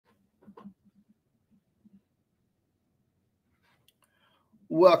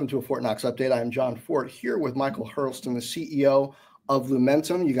Welcome to a Fortt Knox update. I'm John Fortt here with Michael Hurlston, the CEO of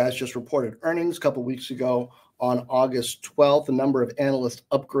Lumentum. You guys just reported earnings a couple weeks ago on August 12th, a number of analyst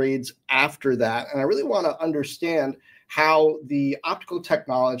upgrades after that. And I really want to understand how the optical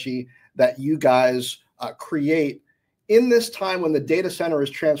technology that you guys create in this time when the data center is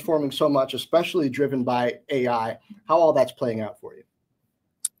transforming so much, especially driven by AI, how all that's playing out for you.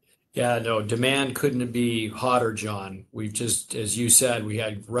 Yeah, no, demand couldn't be hotter, John. We've just, as you said, we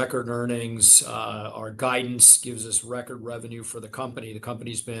had record earnings. Our guidance gives us record revenue for the company. The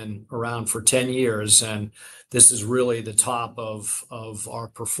company's been around for 10 years, and this is really the top of our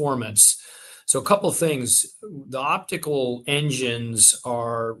performance. So a couple of things. The optical engines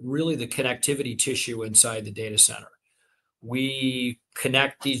are really the connectivity tissue inside the data center. We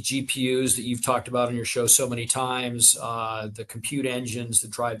connect these GPUs that you've talked about on your show so many times, the compute engines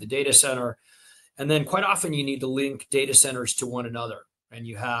that drive the data center. And then quite often you need to link data centers to one another. And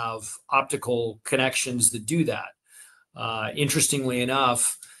you have optical connections that do that. Interestingly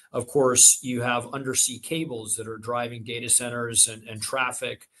enough, of course, you have undersea cables that are driving data centers and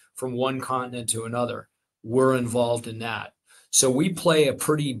traffic from one continent to another. We're involved in that. So we play a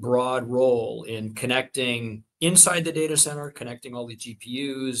pretty broad role in connecting inside the data center, connecting all the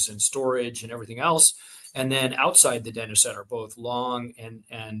GPUs and storage and everything else, and then outside the data center, both long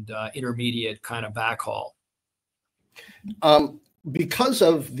and intermediate kind of backhaul. Because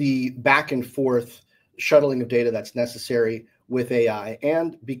of the back and forth shuttling of data that's necessary with AI,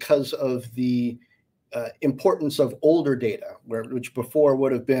 and because of the importance of older data, which before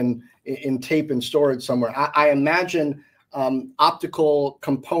would have been in tape and storage somewhere, I imagine optical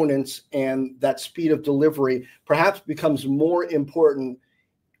components and that speed of delivery perhaps becomes more important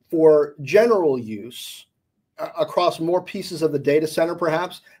for general use across more pieces of the data center,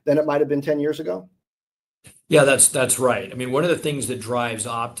 perhaps, than it might have been 10 years ago? Yeah, that's right. I mean, one of the things that drives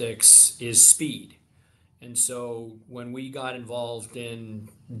optics is speed. And so when we got involved in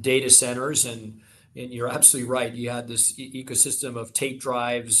data centers, and you're absolutely right, you had this ecosystem of tape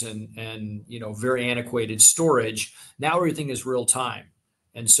drives and very antiquated storage. Now everything is real time.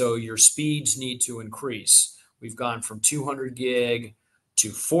 And so your speeds need to increase. We've gone from 200 gig to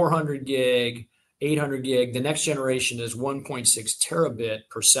 400 gig, 800 gig. The next generation is 1.6 terabit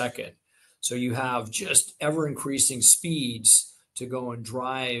per second. So you have just ever increasing speeds to go and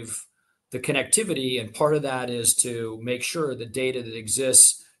drive the connectivity. And part of that is to make sure the data that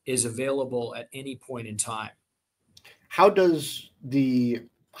exists is available at any point in time. How does the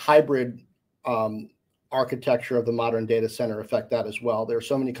hybrid architecture of the modern data center affect that as well? There are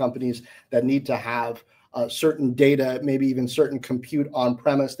so many companies that need to have certain data, maybe even certain compute on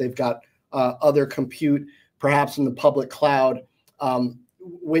premise. They've got other compute, perhaps in the public cloud.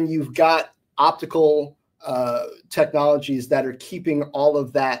 When you've got optical technologies that are keeping all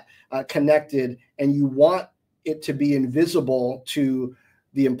of that connected, and you want it to be invisible to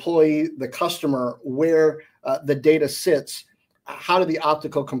the employee, the customer, where the data sits, how do the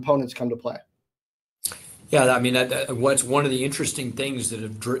optical components come to play? Yeah, I mean, what's one of the interesting things that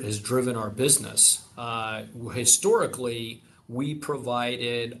has driven our business. Historically, we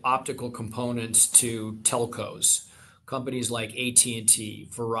provided optical components to telcos, companies like AT&T,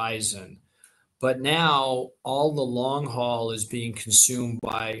 Verizon. But now all the long haul is being consumed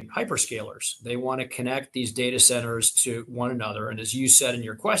by hyperscalers. They want to connect these data centers to one another. And as you said in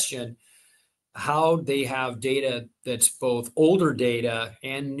your question, how they have data that's both older data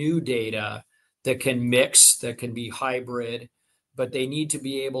and new data that can mix, that can be hybrid, but they need to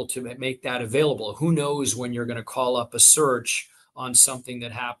be able to make that available. Who knows when you're going to call up a search on something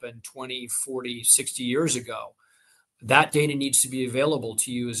that happened 20, 40, 60 years ago. That data needs to be available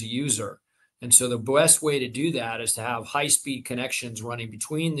to you as a user. And so the best way to do that is to have high-speed connections running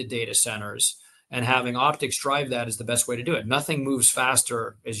between the data centers, and having optics drive that is the best way to do it. Nothing moves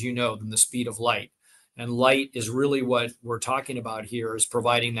faster, as you know, than the speed of light. And light is really what we're talking about here, is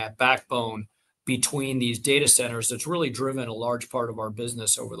providing that backbone between these data centers that's really driven a large part of our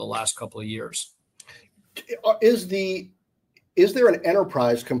business over the last couple of years. Is there an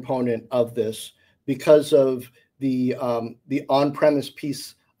enterprise component of this because of the on-premise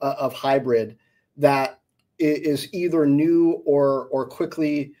piece of hybrid that is either new or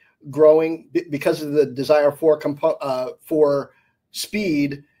quickly growing because of the desire for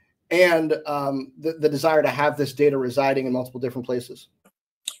speed and the desire to have this data residing in multiple different places?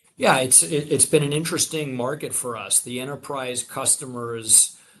 Yeah, it's been an interesting market for us. The enterprise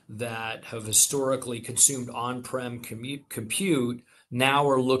customers that have historically consumed on-prem compute now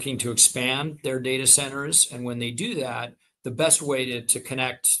are looking to expand their data centers. And when they do that, the best way to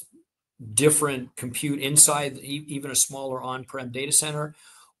connect different compute inside even a smaller on-prem data center,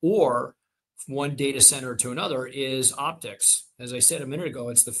 or one data center to another, is optics. As I said a minute ago,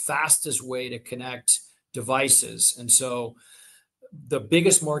 it's the fastest way to connect devices. And so the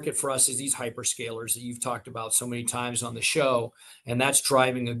biggest market for us is these hyperscalers that you've talked about so many times on the show, and that's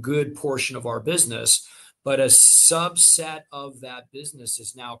driving a good portion of our business. But a subset of that business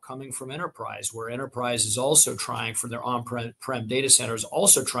is now coming from enterprise, where enterprise is also trying, for their on-prem data centers,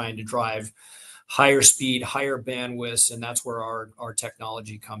 also trying to drive higher speed, higher bandwidths, and that's where our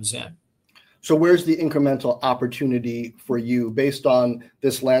technology comes in. So where's the incremental opportunity for you based on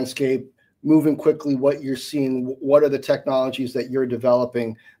this landscape moving quickly, what you're seeing? What are the technologies that you're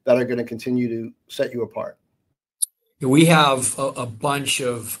developing that are going to continue to set you apart? We have a bunch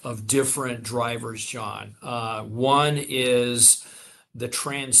of different drivers, John. One is the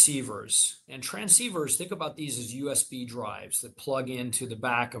transceivers. And transceivers, think about these as USB drives that plug into the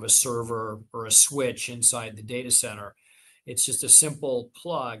back of a server or a switch inside the data center. It's just a simple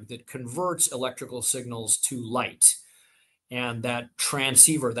plug that converts electrical signals to light. And that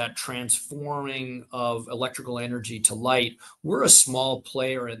transceiver, that transforming of electrical energy to light, we're a small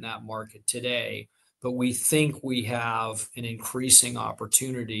player in that market today, but we think we have an increasing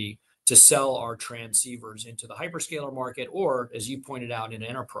opportunity to sell our transceivers into the hyperscaler market, or, as you pointed out, in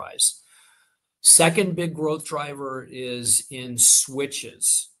enterprise. Second big growth driver is in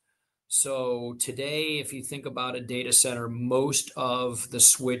switches. So today, if you think about a data center, most of the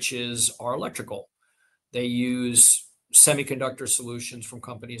switches are electrical. They use semiconductor solutions from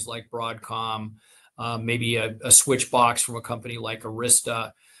companies like Broadcom, maybe a switch box from a company like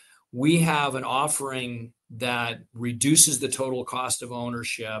Arista. We have an offering that reduces the total cost of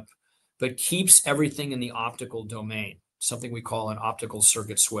ownership, but keeps everything in the optical domain, something we call an optical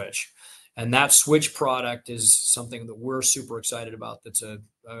circuit switch. And that switch product is something that we're super excited about. That's a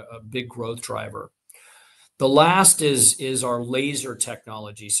big growth driver. The last is our laser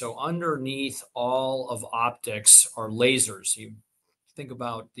technology. So underneath all of optics are lasers. You think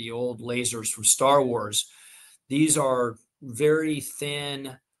about the old lasers from Star Wars. These are very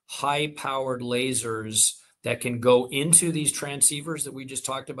thin, high-powered lasers that can go into these transceivers that we just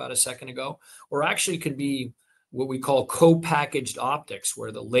talked about a second ago, or actually could be what we call co-packaged optics,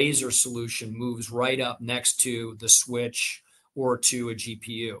 where the laser solution moves right up next to the switch or to a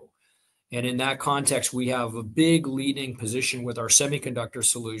GPU. And in that context, we have a big leading position with our semiconductor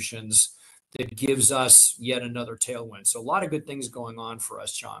solutions that gives us yet another tailwind. So a lot of good things going on for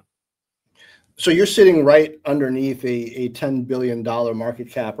us, John. So you're sitting right underneath a $10 billion market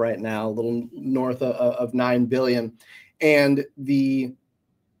cap right now, a little north of 9 billion. And the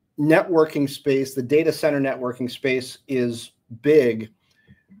networking space, the data center networking space, is big.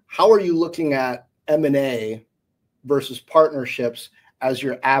 How are you looking at M&A versus partnerships as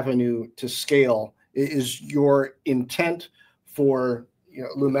your avenue to scale? Is your intent for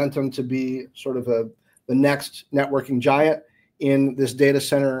Lumentum to be sort of the next networking giant in this data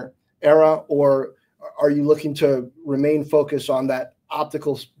center era, or are you looking to remain focused on that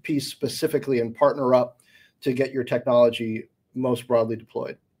optical piece specifically and partner up to get your technology most broadly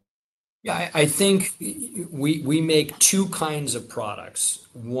deployed? Yeah, I think we make two kinds of products.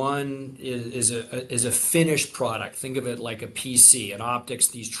 One is a finished product. Think of it like a PC. In optics,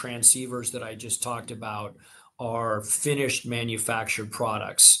 these transceivers that I just talked about are finished manufactured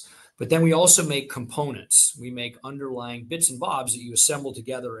products. But then we also make components. We make underlying bits and bobs that you assemble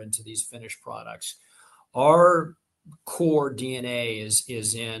together into these finished products. Our core DNA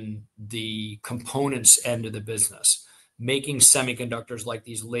is in the components end of the business, making semiconductors like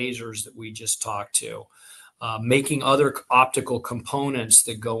these lasers that we just talked to, making other optical components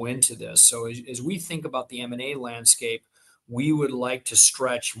that go into this. So as we think about the M&A landscape, we would like to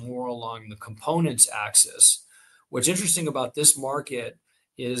stretch more along the components axis. What's interesting about this market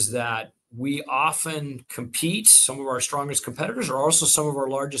is that we often compete. Some of our strongest competitors are also some of our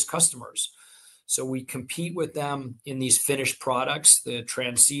largest customers. So we compete with them in these finished products, the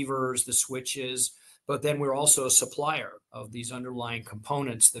transceivers, the switches, but then we're also a supplier of these underlying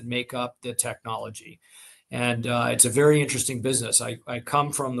components that make up the technology. And it's a very interesting business. I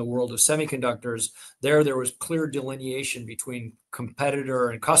come from the world of semiconductors. There was clear delineation between competitor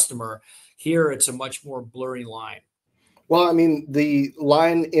and customer. Here, it's a much more blurry line. Well, I mean, the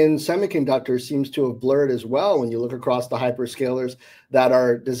line in semiconductors seems to have blurred as well when you look across the hyperscalers that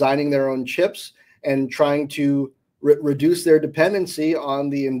are designing their own chips and trying to reduce their dependency on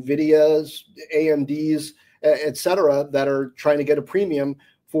the NVIDIAs, AMDs, et cetera, that are trying to get a premium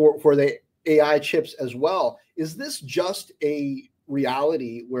for the AI chips as well. Is this just a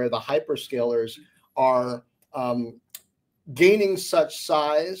reality where the hyperscalers are gaining such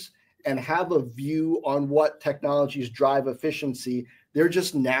size and have a view on what technologies drive efficiency, they're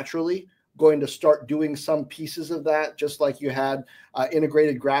just naturally going to start doing some pieces of that, just like you had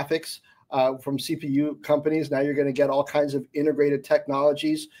integrated graphics from CPU companies. Now you're going to get all kinds of integrated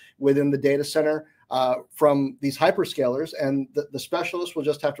technologies within the data center from these hyperscalers, and the specialists will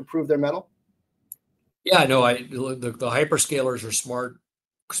just have to prove their mettle. Yeah, no, the hyperscalers are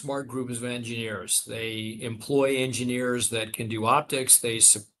smart groups of engineers. They employ engineers that can do optics. They,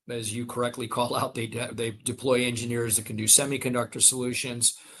 as you correctly call out, they deploy engineers that can do semiconductor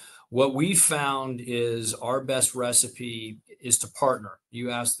solutions. What we found is our best recipe is to partner.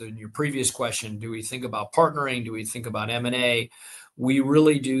 You asked in your previous question, do we think about partnering? Do we think about M&A? We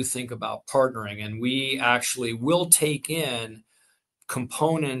really do think about partnering, and we actually will take in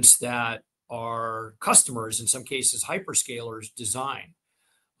components that our customers, in some cases hyperscalers, design.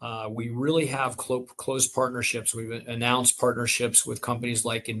 We really have close partnerships. We've announced partnerships with companies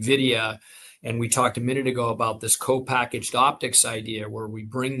like NVIDIA, and we talked a minute ago about this co-packaged optics idea, where we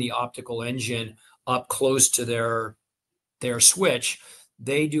bring the optical engine up close to their switch.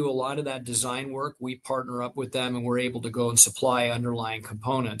 They do a lot of that design work. We partner up with them, and we're able to go and supply underlying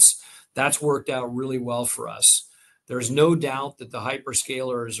components. That's worked out really well for us. There's no doubt that the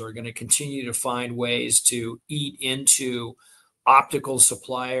hyperscalers are going to continue to find ways to eat into optical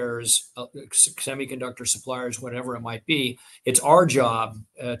suppliers, semiconductor suppliers, whatever it might be. It's our job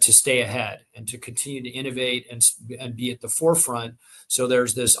to stay ahead and to continue to innovate and be at the forefront. So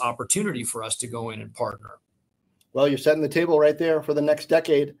there's this opportunity for us to go in and partner. Well, you're setting the table right there for the next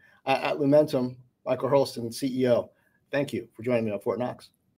decade at Lumentum. Michael Hurlston, CEO. Thank you for joining me on Fortt Knox.